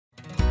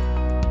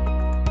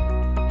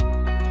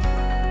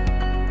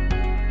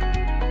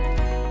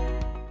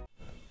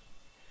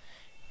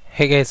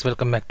Hey guys,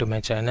 welcome back to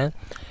my channel.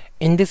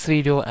 In this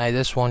video I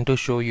just want to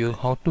show you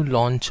how to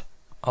launch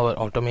our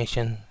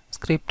automation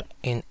script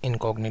in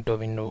Incognito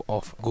window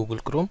of Google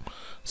Chrome.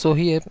 So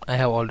here I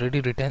have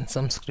already written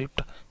some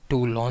script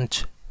to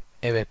launch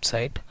a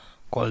website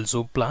called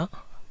Zoopla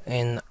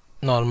in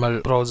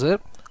normal browser,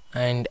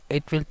 and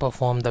it will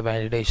perform the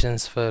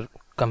validations for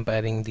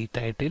comparing the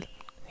title.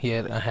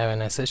 Here I have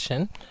an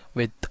session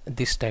with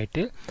this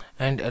title,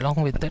 and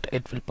along with that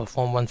it will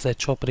perform one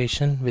search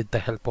operation with the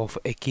help of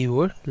a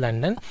keyword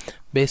London.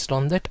 Based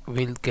on that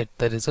we'll get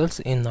the results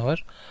in our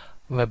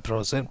web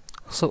browser.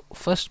 So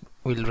first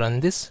we'll run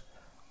this.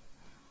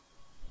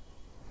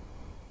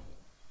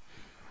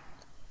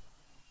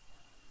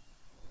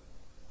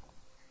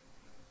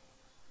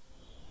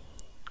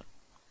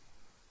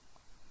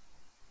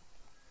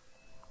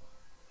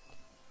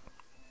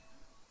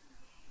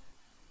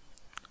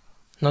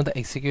 Now the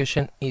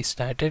execution is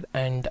started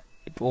and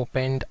it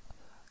opened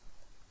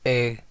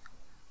a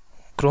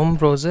Chrome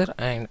browser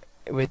and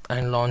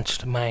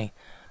launched my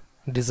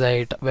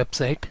desired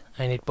website,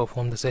 and it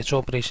performed the search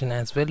operation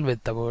as well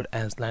with the word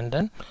as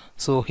London.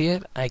 So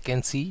here I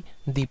can see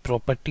the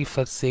property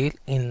for sale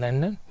in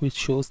London, which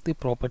shows the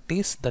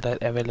properties that are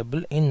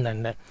available in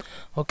London.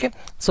 Okay,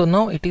 so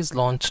now it is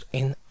launched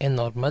in a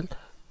normal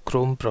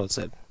Chrome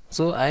browser.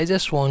 So I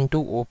just want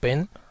to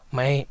open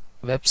my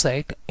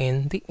website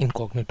in the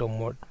incognito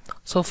mode.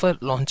 So for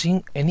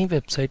launching any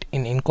website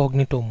in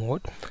incognito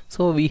mode,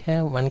 so we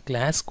have one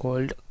class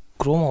called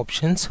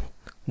ChromeOptions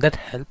that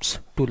helps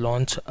to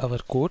launch our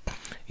code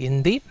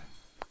in the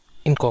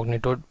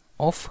incognito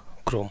of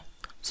Chrome.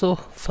 So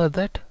for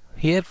that,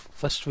 here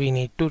first we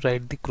need to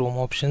write the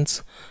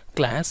ChromeOptions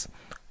class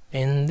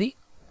in the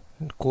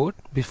code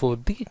before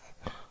the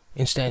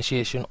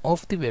instantiation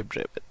of the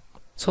WebDriver.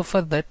 So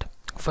for that,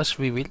 first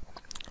we will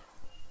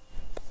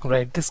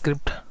write the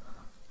script.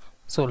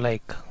 So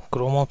like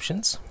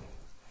ChromeOptions,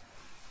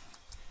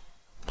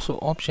 so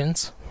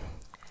options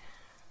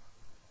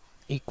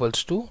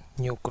equals to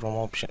new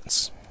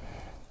ChromeOptions.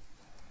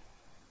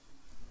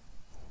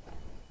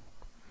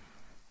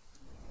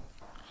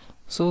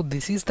 So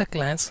this is the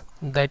class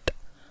that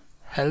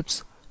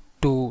helps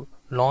to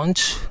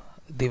launch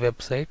the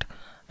website,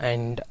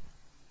 and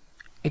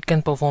it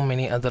can perform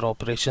many other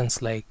operations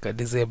like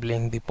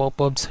disabling the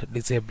pop-ups,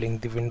 disabling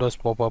the Windows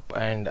pop-up,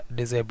 and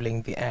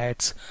disabling the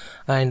ads,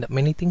 and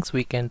many things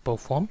we can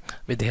perform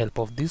with the help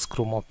of these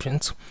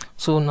ChromeOptions.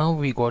 So now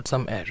we got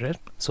some error,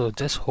 so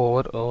just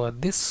hover over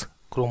this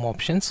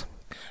ChromeOptions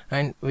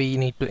and we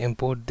need to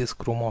import these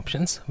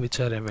ChromeOptions which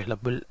are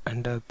available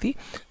under the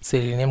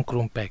Selenium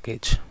Chrome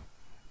package.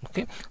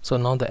 Okay, so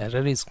now the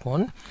error is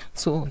gone.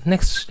 So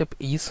next step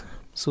is,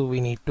 so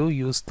we need to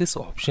use this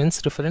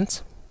options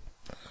reference.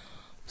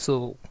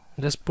 So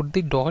just put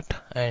the dot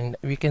and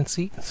we can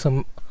see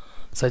some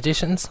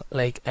suggestions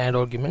like add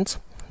arguments.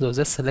 So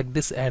just select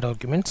this add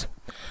arguments,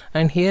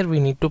 and here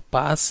we need to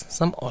pass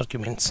some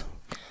arguments.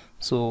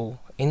 So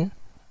in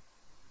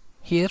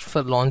here,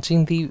 for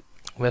launching the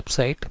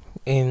website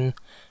in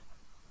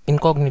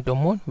incognito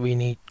mode, we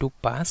need to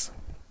pass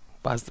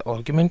the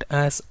argument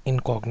as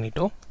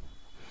incognito.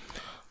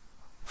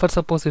 For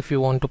suppose if you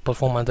want to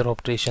perform other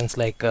operations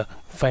like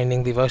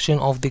finding the version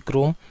of the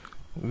Chrome,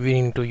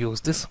 we need to use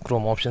this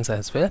ChromeOptions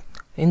as well.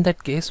 In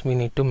that case we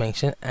need to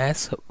mention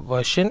as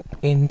version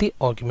in the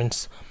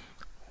arguments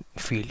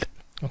field.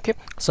 Okay,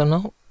 so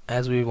now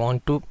as we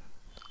want to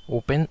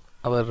open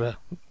our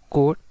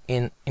code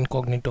in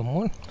incognito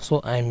mode, so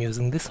I am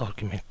using this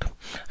argument.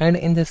 And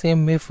in the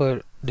same way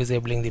for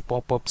disabling the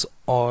pop-ups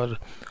or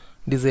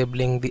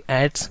disabling the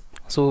ads,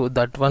 so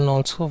that one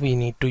also we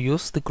need to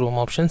use the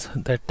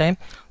ChromeOptions that time.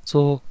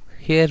 So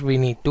here we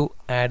need to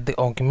add the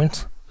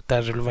arguments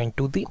that are relevant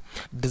to the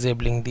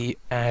disabling the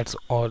ads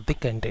or the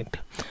content.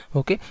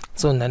 Okay,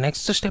 so in the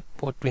next step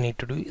what we need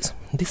to do is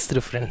this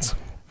reference,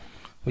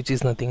 which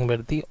is nothing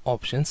but the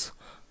options,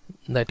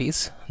 that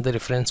is the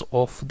reference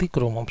of the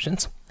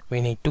ChromeOptions,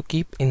 we need to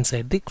keep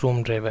inside the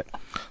Chrome driver.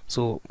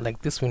 So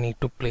like this we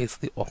need to place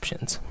the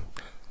options.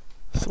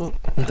 So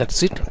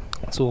that's it.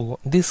 So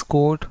this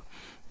code,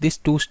 these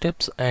two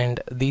steps and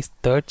these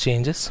third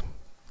changes,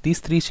 these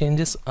three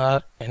changes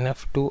are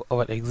enough to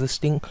our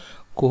existing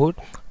code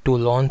to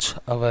launch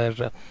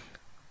our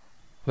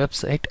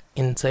website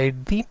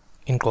inside the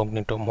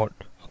incognito mode.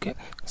 Okay,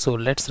 so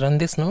let's run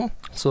this now.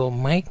 So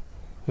my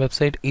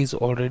website is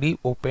already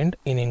opened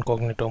in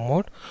incognito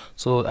mode,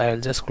 so I'll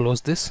just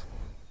close this.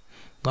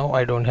 Now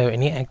I don't have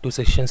any active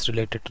sessions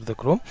related to the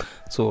Chrome,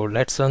 so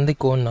let's run the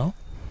code now.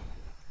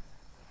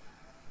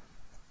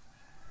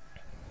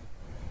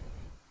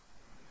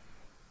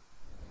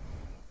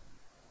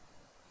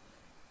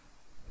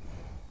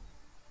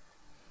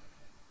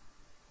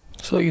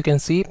 So you can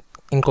see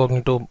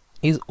incognito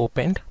is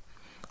opened,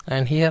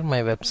 and here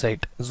my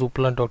website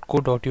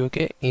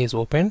zoopla.co.uk is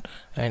opened,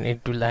 and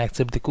it will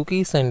accept the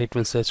cookies and it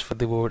will search for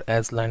the word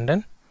as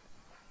London.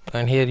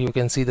 And here you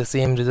can see the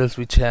same results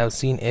which I have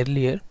seen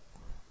earlier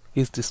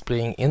is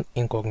displaying in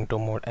incognito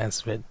mode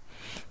as well.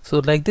 So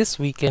like this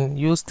we can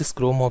use this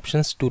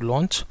ChromeOptions to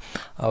launch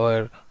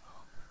our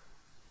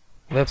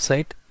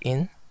website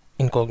in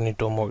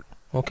incognito mode.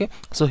 Okay,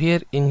 so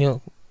here in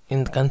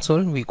the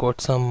console we got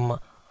some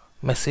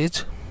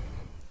message,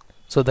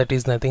 so that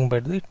is nothing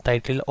but the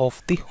title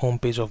of the home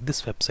page of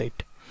this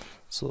website.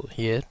 So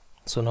here,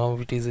 so now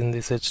it is in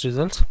the search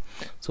results.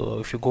 So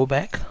if you go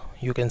back,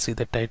 you can see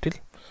the title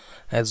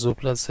as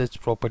Zoopla search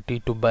property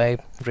to buy,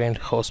 rent,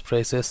 house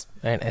prices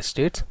and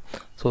estates.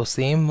 So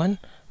same one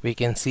we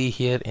can see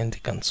here in the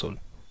console.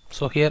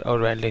 So here our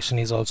validation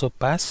is also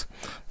passed,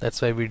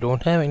 that's why we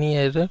don't have any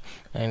error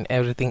and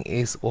everything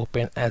is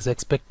open as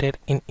expected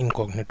in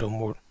incognito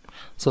mode.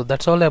 So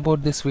that's all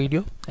about this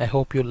video. I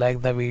hope you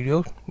like the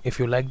video. If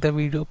you like the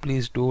video,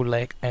 please do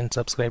like and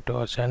subscribe to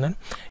our channel.